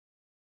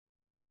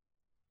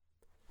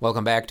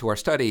Welcome back to our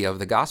study of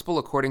the Gospel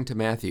according to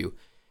Matthew.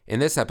 In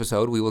this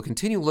episode, we will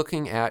continue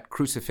looking at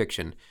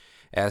crucifixion,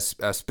 as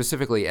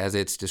specifically as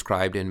it's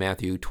described in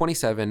Matthew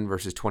 27,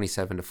 verses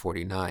 27 to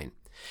 49.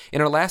 In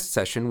our last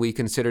session, we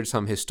considered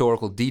some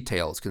historical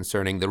details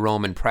concerning the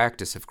Roman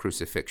practice of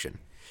crucifixion,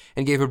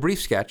 and gave a brief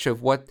sketch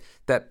of what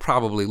that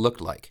probably looked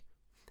like.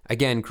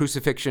 Again,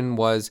 crucifixion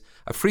was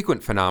a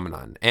frequent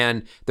phenomenon,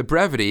 and the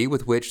brevity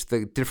with which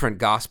the different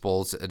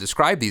Gospels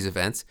describe these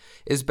events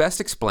is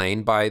best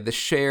explained by the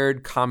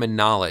shared common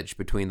knowledge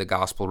between the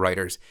Gospel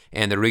writers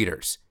and the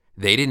readers.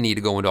 They didn't need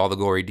to go into all the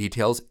gory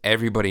details.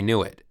 Everybody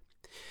knew it.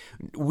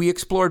 We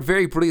explored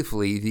very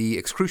briefly the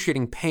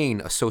excruciating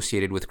pain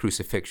associated with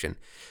crucifixion,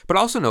 but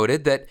also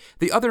noted that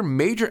the other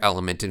major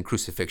element in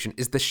crucifixion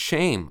is the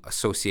shame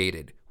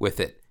associated with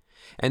it.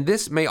 And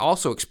this may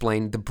also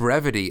explain the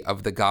brevity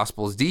of the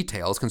Gospel's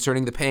details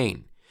concerning the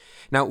pain.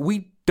 Now,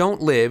 we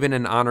don't live in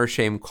an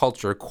honor-shame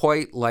culture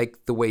quite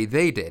like the way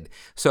they did,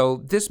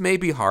 so this may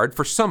be hard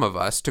for some of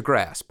us to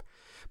grasp.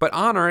 But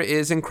honor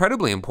is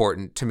incredibly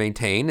important to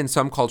maintain in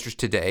some cultures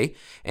today,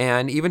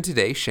 and even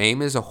today,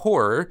 shame is a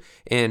horror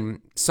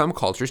in some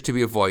cultures to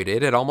be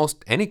avoided at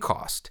almost any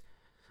cost.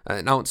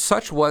 Now,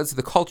 such was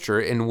the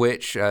culture in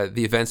which the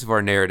events of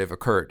our narrative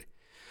occurred.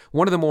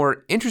 One of the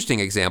more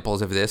interesting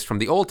examples of this from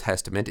the Old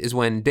Testament is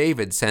when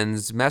David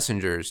sends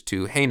messengers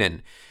to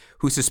Hanan,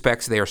 who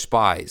suspects they are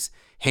spies.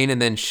 Hanan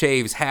then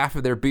shaves half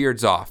of their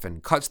beards off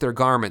and cuts their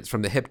garments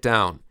from the hip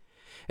down.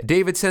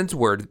 David sends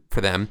word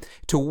for them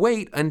to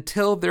wait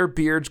until their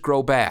beards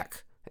grow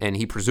back, and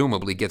he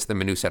presumably gets them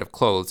a new set of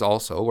clothes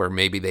also, or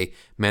maybe they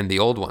mend the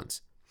old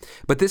ones.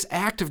 But this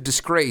act of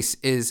disgrace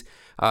is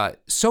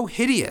so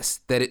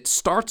hideous that it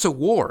starts a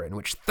war in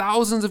which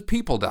thousands of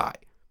people die.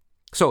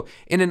 So,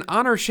 in an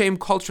honor-shame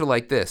culture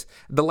like this,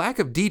 the lack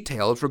of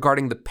details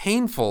regarding the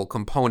painful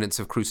components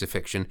of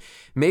crucifixion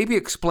may be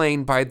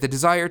explained by the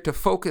desire to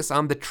focus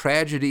on the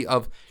tragedy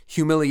of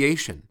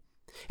humiliation.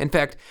 In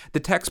fact, the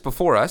text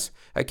before us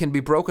can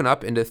be broken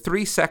up into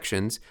three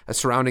sections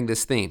surrounding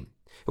this theme.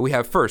 We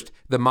have first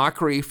the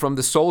mockery from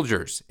the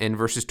soldiers in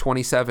verses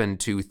 27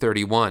 to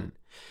 31,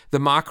 the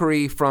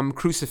mockery from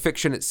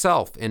crucifixion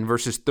itself in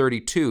verses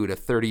 32 to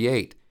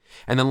 38,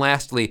 and then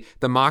lastly,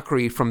 the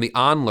mockery from the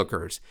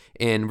onlookers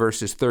in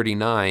verses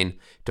 39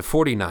 to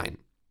 49.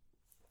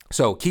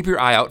 So keep your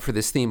eye out for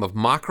this theme of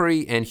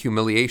mockery and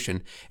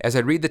humiliation as I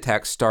read the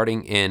text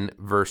starting in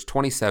verse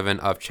 27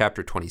 of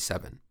chapter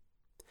 27.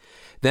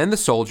 Then the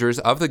soldiers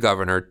of the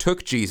governor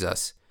took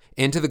Jesus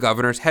into the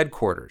governor's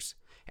headquarters,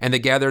 and they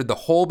gathered the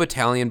whole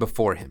battalion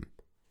before him.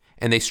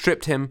 And they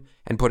stripped him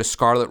and put a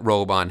scarlet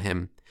robe on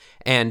him,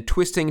 and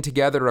twisting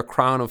together a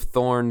crown of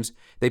thorns,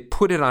 they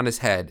put it on his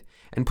head,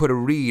 and put a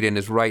reed in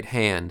his right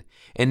hand.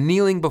 And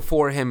kneeling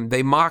before him,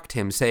 they mocked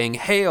him, saying,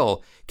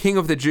 "Hail, King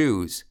of the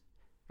Jews!"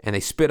 And they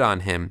spit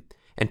on him,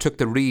 and took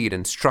the reed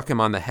and struck him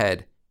on the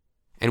head.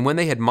 And when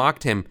they had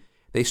mocked him,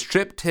 they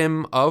stripped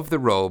him of the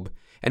robe,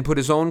 and put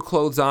his own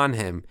clothes on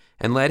him,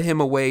 and led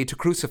him away to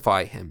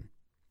crucify him.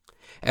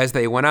 As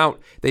they went out,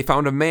 they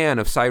found a man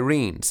of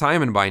Cyrene,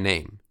 Simon by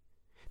name.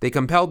 They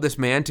compelled this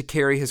man to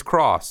carry his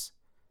cross.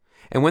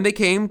 And when they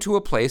came to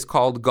a place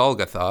called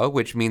Golgotha,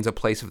 which means a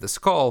place of the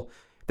skull,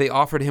 they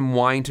offered him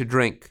wine to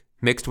drink,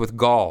 mixed with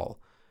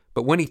gall.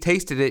 But when he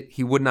tasted it,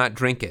 he would not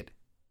drink it.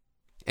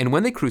 And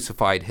when they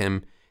crucified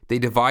him, they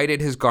divided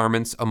his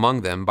garments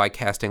among them by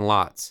casting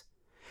lots.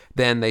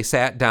 Then they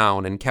sat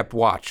down and kept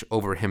watch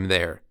over him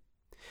there.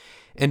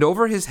 And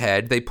over his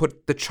head they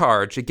put the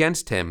charge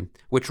against him,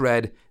 which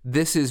read,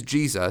 "This is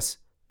Jesus,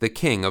 the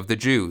King of the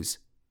Jews."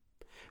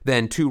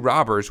 Then 2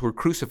 robbers were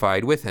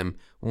crucified with him,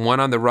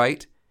 one on the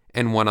right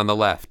and one on the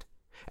left.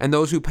 And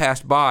those who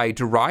passed by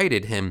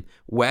derided him,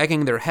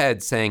 wagging their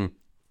heads, saying,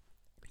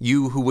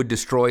 "You who would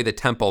destroy the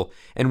temple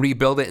and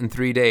rebuild it in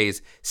 3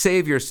 days,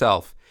 save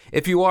yourself.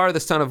 If you are the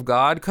Son of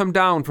God, come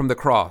down from the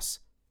cross."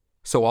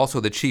 So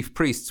also the chief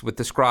priests with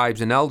the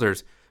scribes and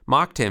elders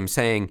mocked him,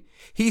 saying,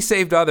 "He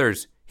saved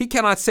others. He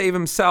cannot save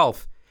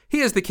himself. He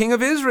is the King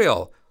of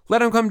Israel.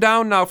 Let him come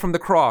down now from the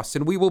cross,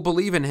 and we will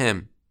believe in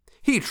him.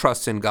 He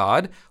trusts in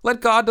God.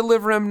 Let God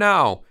deliver him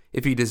now,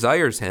 if he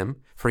desires him,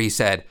 for he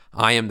said,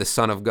 'I am the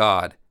Son of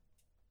God.'"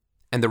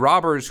 And the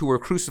robbers who were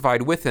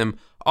crucified with him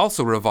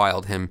also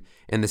reviled him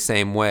in the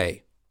same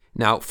way.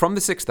 Now from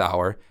the 6th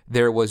hour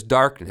there was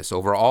darkness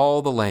over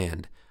all the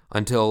land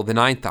until the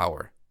 9th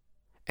hour.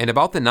 And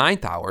about the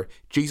 9th hour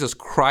Jesus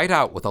cried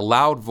out with a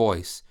loud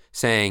voice,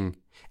 saying,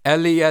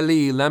 "Eli,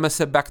 Eli, lema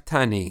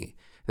sabachthani,"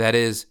 that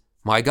is,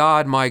 my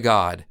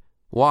God,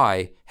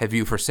 why have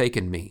you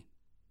forsaken me?"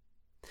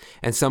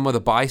 And some of the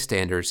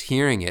bystanders,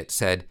 hearing it,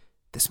 said,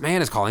 "This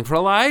man is calling for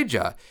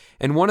Elijah."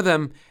 And one of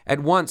them at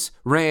once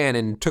ran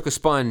and took a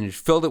sponge,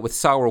 filled it with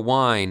sour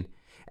wine,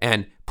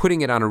 and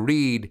putting it on a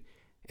reed,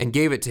 and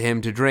gave it to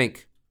him to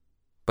drink.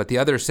 But the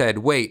other said,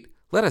 "Wait,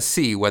 let us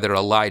see whether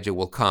Elijah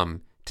will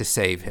come to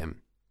save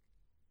him."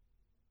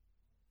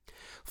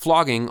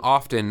 Flogging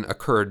often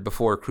occurred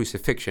before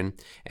crucifixion,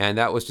 and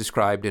that was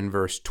described in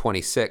verse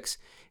 26.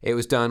 It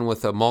was done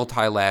with a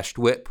multi-lashed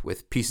whip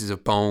with pieces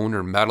of bone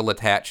or metal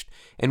attached,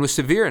 and was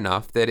severe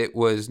enough that it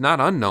was not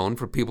unknown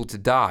for people to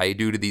die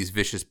due to these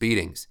vicious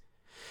beatings.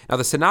 Now,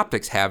 the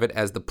synoptics have it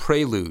as the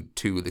prelude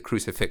to the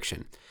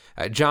crucifixion.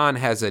 John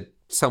has a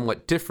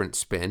somewhat different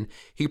spin.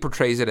 He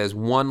portrays it as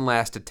one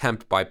last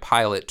attempt by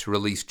Pilate to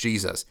release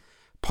Jesus,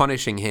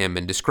 punishing him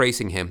and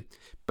disgracing him,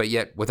 but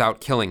yet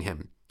without killing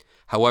him.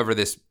 However,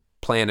 this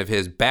plan of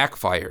his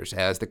backfires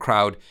as the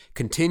crowd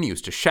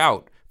continues to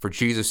shout for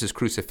Jesus'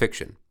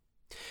 crucifixion.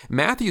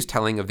 Matthew's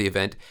telling of the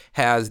event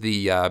has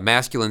the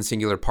masculine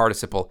singular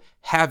participle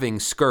having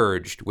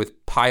scourged,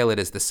 with Pilate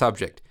as the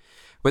subject.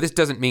 But this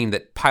doesn't mean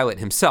that Pilate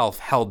himself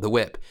held the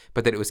whip,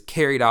 but that it was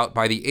carried out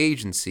by the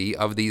agency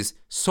of these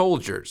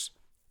soldiers.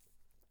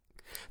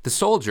 The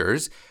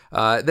soldiers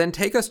then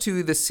take us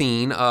to the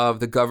scene of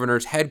the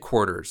governor's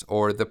headquarters,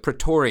 or the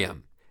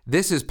praetorium.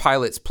 This is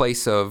Pilate's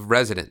place of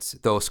residence,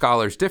 though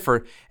scholars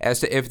differ as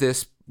to if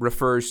this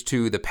refers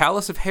to the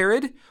palace of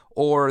Herod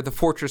or the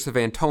fortress of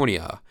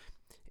Antonia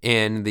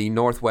in the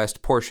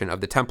northwest portion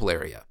of the temple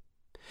area.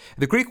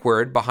 The Greek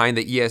word behind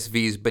the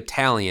ESV's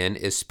battalion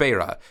is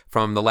spera,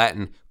 from the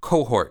Latin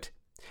cohort.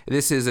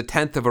 This is a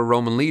tenth of a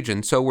Roman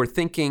legion, so we're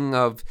thinking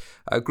of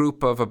a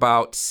group of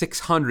about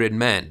 600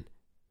 men.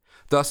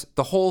 Thus,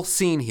 the whole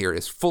scene here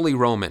is fully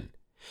Roman.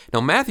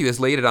 Now, Matthew has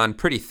laid it on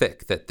pretty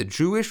thick that the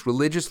Jewish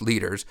religious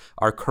leaders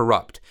are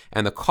corrupt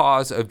and the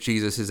cause of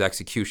Jesus'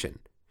 execution.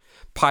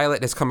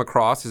 Pilate has come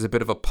across as a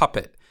bit of a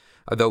puppet.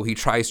 Though he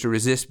tries to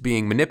resist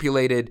being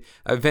manipulated,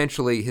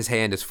 eventually his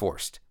hand is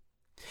forced.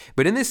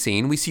 But in this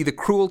scene, we see the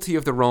cruelty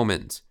of the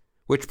Romans,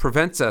 which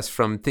prevents us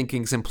from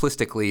thinking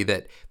simplistically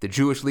that the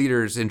Jewish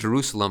leaders in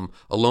Jerusalem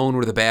alone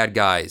were the bad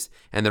guys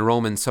and the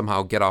Romans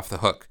somehow get off the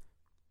hook.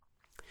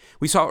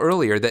 We saw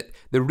earlier that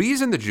the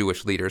reason the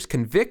Jewish leaders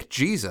convict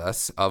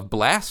Jesus of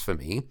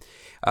blasphemy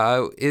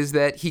is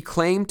that he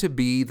claimed to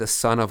be the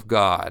Son of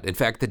God, in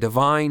fact, the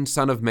divine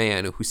Son of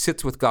Man who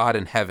sits with God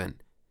in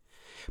heaven.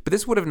 But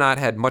this would have not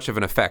had much of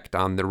an effect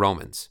on the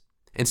Romans.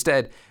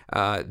 Instead,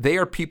 they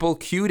are people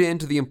cued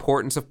into the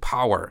importance of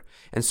power,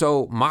 and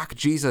so mock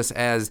Jesus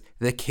as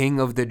the King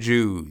of the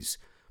Jews,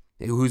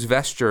 whose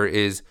vesture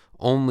is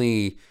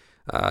only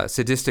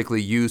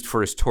sadistically used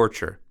for his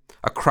torture,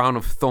 a crown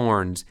of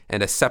thorns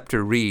and a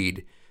scepter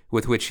reed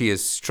with which he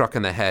is struck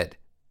in the head.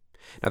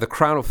 Now, the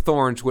crown of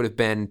thorns would have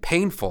been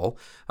painful,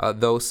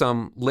 though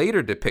some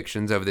later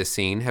depictions of this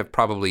scene have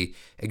probably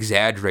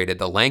exaggerated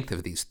the length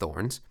of these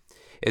thorns.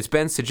 It's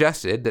been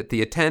suggested that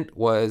the intent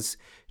was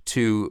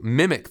to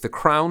mimic the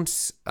crown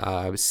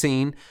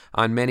seen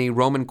on many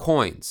Roman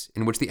coins,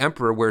 in which the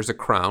emperor wears a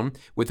crown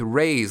with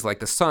rays like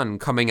the sun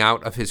coming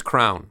out of his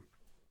crown.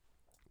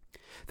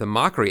 The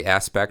mockery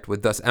aspect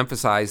would thus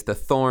emphasize the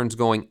thorns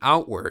going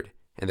outward,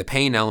 and the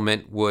pain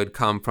element would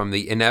come from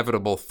the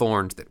inevitable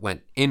thorns that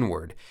went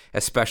inward,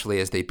 especially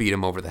as they beat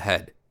him over the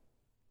head.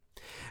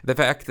 The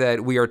fact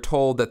that we are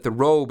told that the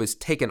robe is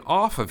taken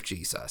off of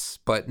Jesus,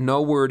 but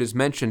no word is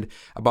mentioned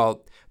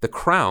about the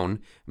crown,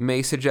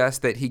 may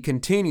suggest that he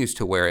continues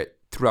to wear it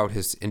throughout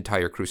his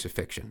entire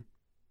crucifixion.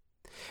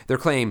 Their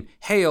claim,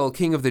 "Hail,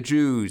 King of the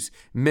Jews,"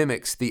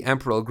 mimics the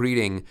emperor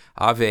greeting,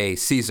 "Ave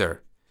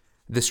Caesar."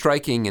 The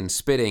striking and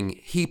spitting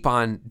heap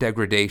on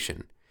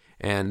degradation,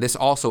 and this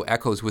also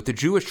echoes with the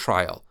Jewish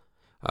trial.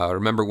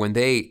 Remember when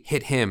they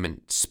hit him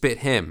and spit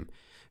him,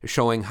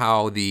 showing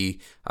how the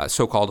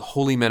so-called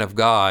holy men of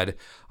God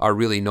are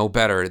really no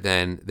better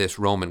than this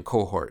Roman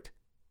cohort.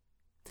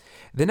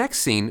 The next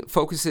scene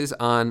focuses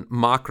on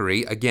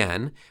mockery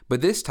again,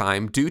 but this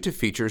time due to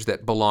features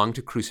that belong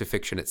to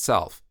crucifixion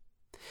itself.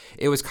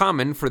 It was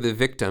common for the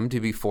victim to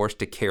be forced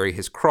to carry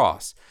his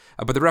cross,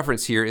 but the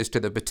reference here is to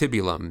the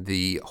patibulum,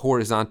 the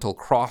horizontal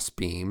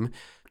crossbeam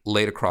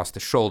laid across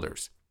the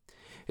shoulders.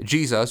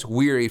 Jesus,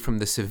 weary from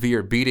the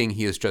severe beating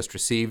he has just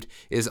received,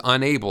 is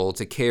unable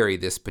to carry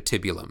this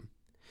patibulum.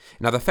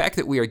 Now, the fact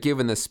that we are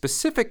given the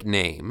specific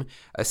name,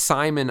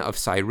 Simon of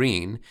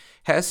Cyrene,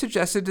 has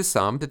suggested to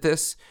some that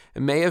this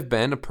may have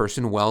been a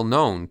person well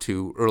known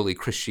to early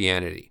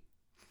Christianity.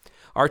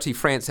 R.T.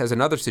 France has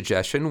another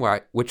suggestion,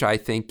 which I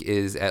think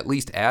is at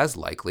least as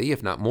likely,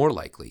 if not more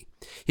likely.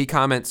 He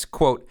comments,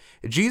 quote,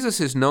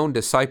 "Jesus' known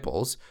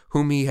disciples,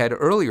 whom he had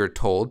earlier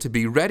told to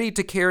be ready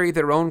to carry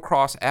their own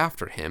cross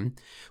after him,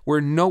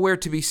 were nowhere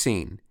to be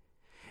seen.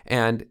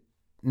 And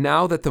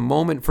now that the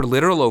moment for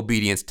literal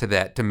obedience to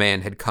that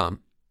demand had come,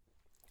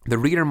 the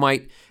reader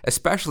might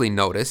especially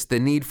notice the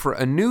need for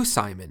a new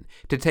Simon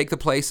to take the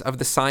place of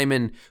the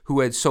Simon who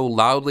had so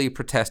loudly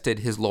protested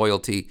his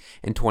loyalty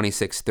in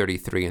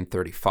 26:33 and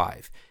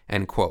 35,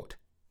 end quote.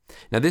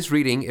 Now, this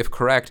reading, if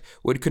correct,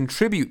 would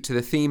contribute to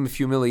the theme of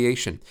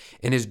humiliation.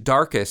 In his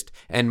darkest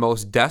and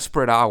most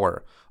desperate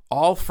hour,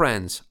 all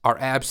friends are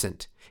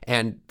absent,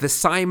 and the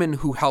Simon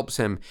who helps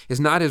him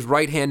is not his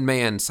right-hand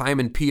man,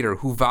 Simon Peter,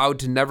 who vowed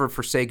to never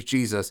forsake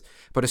Jesus,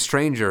 but a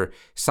stranger,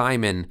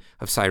 Simon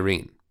of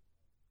Cyrene.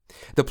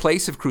 The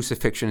place of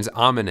crucifixion is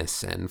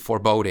ominous and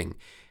foreboding.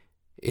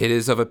 It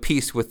is of a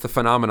piece with the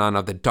phenomenon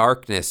of the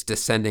darkness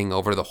descending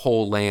over the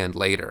whole land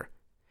later.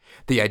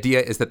 The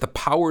idea is that the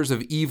powers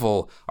of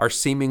evil are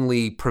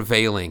seemingly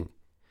prevailing.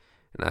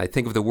 And I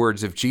think of the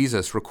words of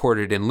Jesus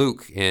recorded in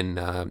Luke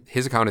in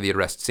his account of the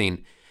arrest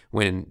scene,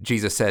 when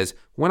Jesus says,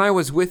 "When I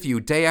was with you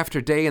day after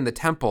day in the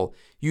temple,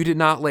 you did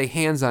not lay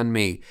hands on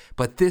me,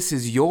 but this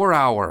is your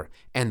hour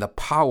and the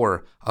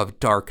power of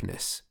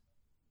darkness."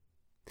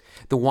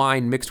 The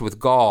wine mixed with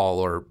gall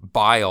or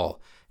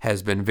bile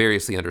has been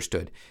variously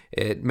understood.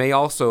 It may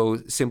also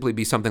simply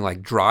be something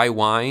like dry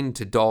wine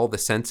to dull the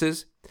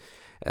senses.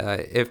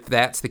 If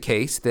that's the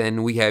case,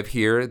 then we have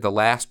here the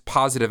last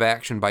positive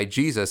action by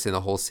Jesus in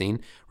the whole scene,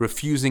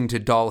 refusing to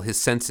dull his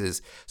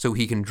senses so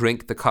he can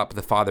drink the cup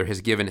the Father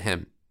has given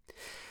him.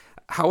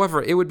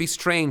 However, it would be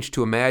strange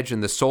to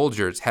imagine the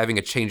soldiers having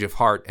a change of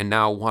heart and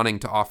now wanting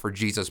to offer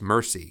Jesus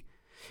mercy.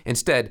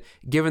 Instead,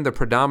 given the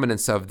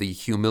predominance of the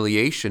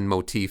humiliation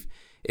motif,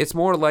 it's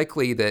more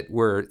likely that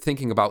we're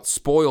thinking about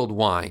spoiled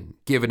wine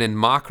given in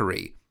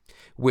mockery,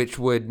 which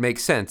would make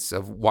sense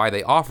of why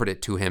they offered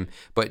it to him,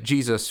 but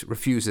Jesus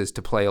refuses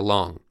to play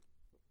along.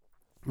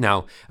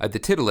 Now, the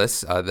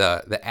titulus,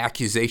 the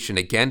accusation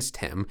against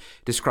him,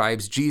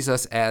 describes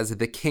Jesus as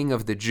the King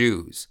of the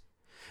Jews.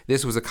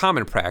 This was a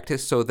common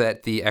practice so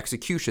that the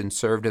execution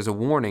served as a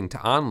warning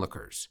to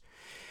onlookers.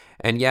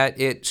 And yet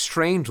it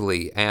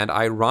strangely and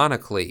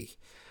ironically,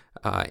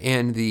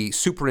 in the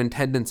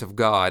superintendence of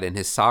God and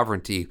his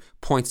sovereignty,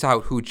 points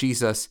out who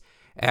Jesus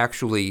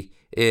actually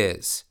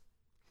is.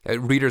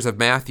 Readers of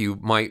Matthew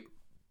might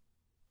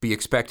be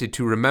expected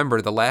to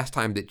remember the last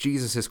time that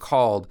Jesus is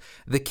called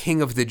the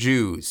King of the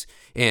Jews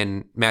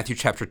in Matthew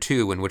chapter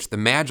 2, in which the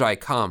Magi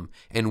come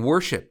and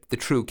worship the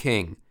true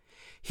King.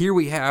 Here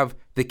we have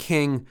the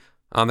King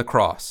on the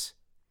cross.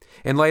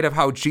 In light of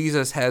how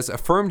Jesus has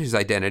affirmed his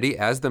identity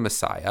as the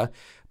Messiah,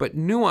 but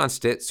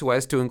nuanced it so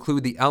as to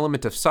include the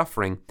element of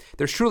suffering,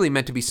 there's surely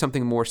meant to be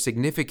something more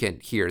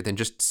significant here than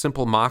just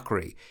simple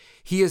mockery.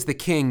 He is the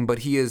King, but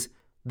he is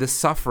the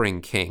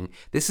suffering King.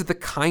 This is the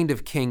kind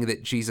of King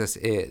that Jesus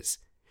is.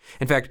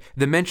 In fact,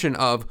 the mention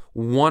of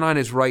one on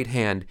his right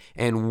hand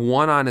and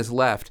one on his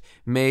left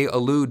may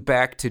allude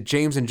back to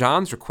James and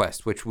John's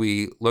request, which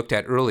we looked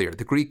at earlier.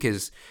 The Greek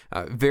is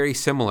very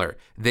similar.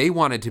 They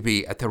wanted to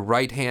be at the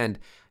right hand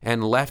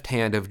and left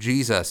hand of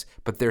Jesus,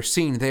 but their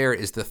scene there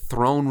is the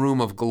throne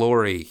room of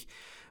glory.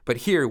 But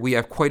here we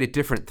have quite a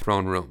different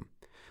throne room.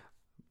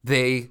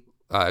 They,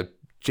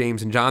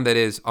 James and John that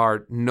is,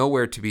 are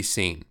nowhere to be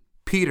seen.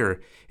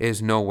 Peter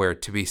is nowhere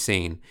to be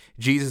seen.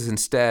 Jesus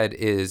instead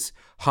is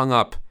hung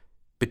up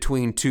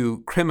between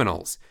two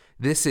criminals.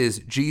 This is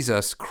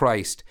Jesus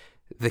Christ,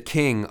 the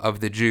King of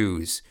the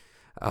Jews.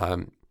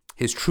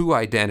 His true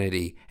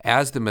identity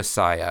as the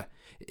Messiah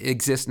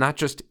exists not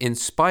just in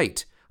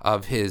spite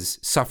of his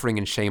suffering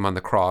and shame on the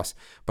cross,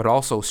 but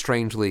also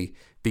strangely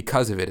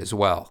because of it as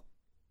well.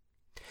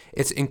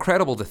 It's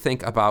incredible to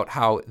think about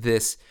how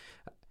this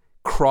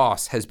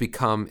cross has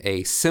become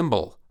a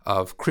symbol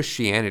of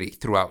Christianity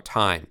throughout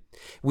time.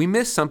 We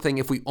miss something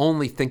if we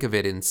only think of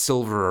it in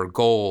silver or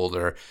gold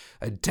or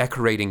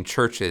decorating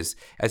churches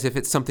as if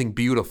it's something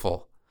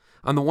beautiful.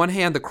 On the one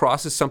hand, the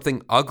cross is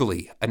something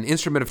ugly, an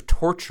instrument of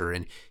torture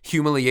and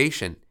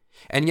humiliation.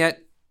 And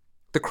yet,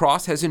 the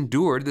cross has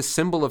endured the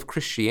symbol of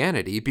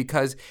Christianity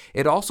because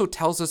it also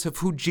tells us of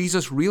who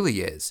Jesus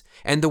really is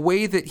and the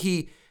way that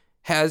he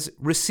has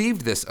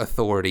received this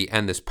authority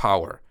and this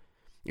power.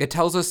 It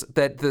tells us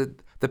that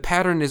the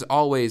pattern is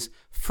always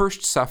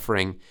first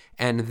suffering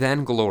and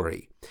then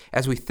glory.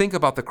 As we think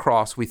about the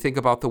cross, we think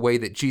about the way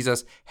that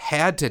Jesus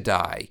had to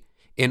die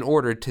in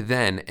order to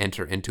then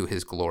enter into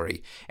his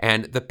glory,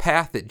 and the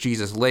path that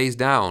Jesus lays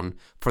down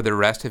for the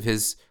rest of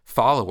his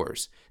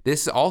followers.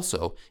 This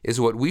also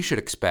is what we should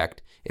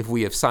expect if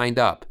we have signed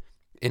up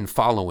in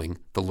following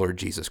the Lord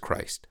Jesus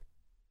Christ.